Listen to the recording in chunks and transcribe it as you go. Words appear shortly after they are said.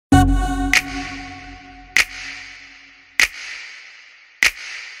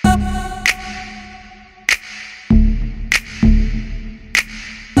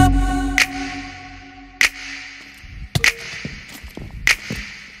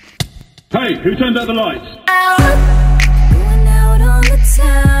Hey, who turned out the lights? Going out on the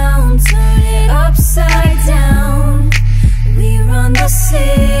town, turn it upside down. We run the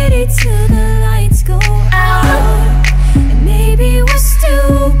city till the lights go out. And maybe we're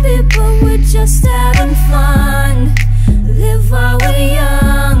stupid, but we're just having fun. Live while we're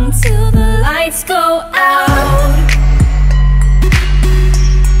young till the lights go out.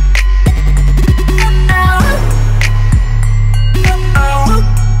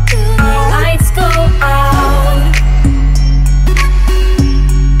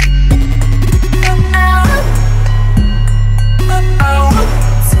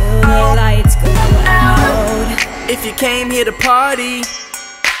 If you came here to party,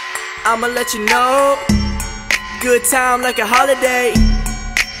 I'ma let you know. Good time like a holiday,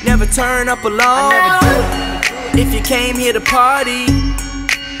 never turn up alone. If you came here to party,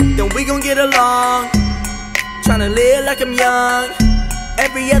 then we gon' get along. Tryna live like I'm young,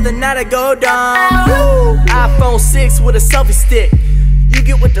 every other night I go down. iPhone 6 with a selfie stick. You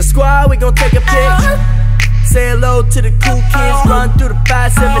get with the squad, we gon' take a pic. Say hello to the cool kids, run through the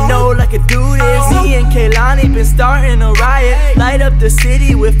 570 like a do this. Me and Kaylani been starting a riot, light up the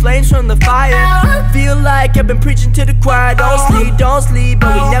city with flames from the fire. Feel like I've been preaching to the choir. Don't sleep,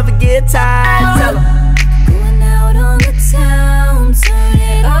 but we never get tired. Tell 'em. Going out on the town, turn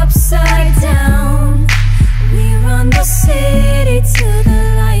it upside down. We run the city till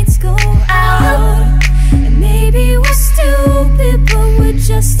the lights go out. And maybe we're stupid, but we're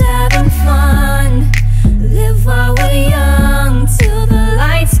just having fun. Live while we're young till the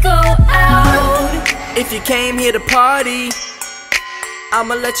lights go out. If you came here to party,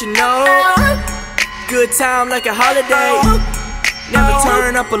 I'ma let you know. Good time like a holiday, never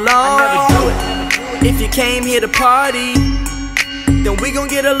turn up alone. If you came here to party, then we gon'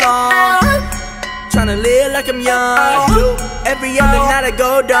 get along. Tryna live like I'm young, every other night I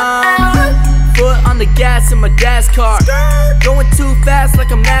go down. Foot on the gas in my dad's car, going too fast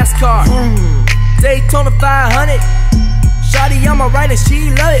like I'm NASCAR. Daytona 500, shawty on my right and she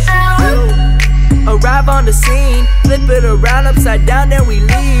love it. Arrive on the scene, flip it around upside down, then we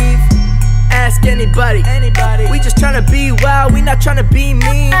leave. Ask anybody, we just tryna be wild, we not tryna be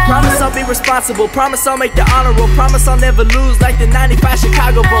mean. Promise I'll be responsible, promise I'll make the honor roll, promise I'll never lose like the 95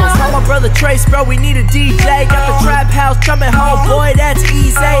 Chicago Bulls. Call my brother Trace, bro, we need a DJ. Got the trap house jumping home, boy, that's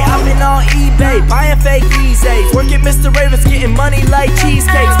easy. I've been on eBay, buying fake Yeezys, working Mr. Ravens, getting money like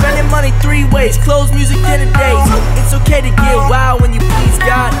cheesecake. Spending money 3 ways, clothes, music, dinner dates. It's okay to get wild when you please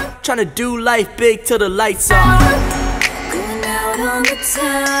God. Tryna do life big till the lights off. Going out on the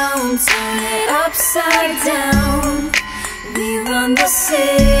town, turn it upside down. We run the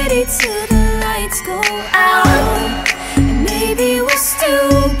city till the lights go out. And maybe we're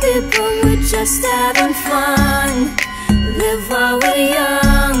stupid, but we're just having fun. Live while we're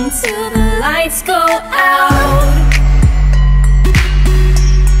young till the lights go out.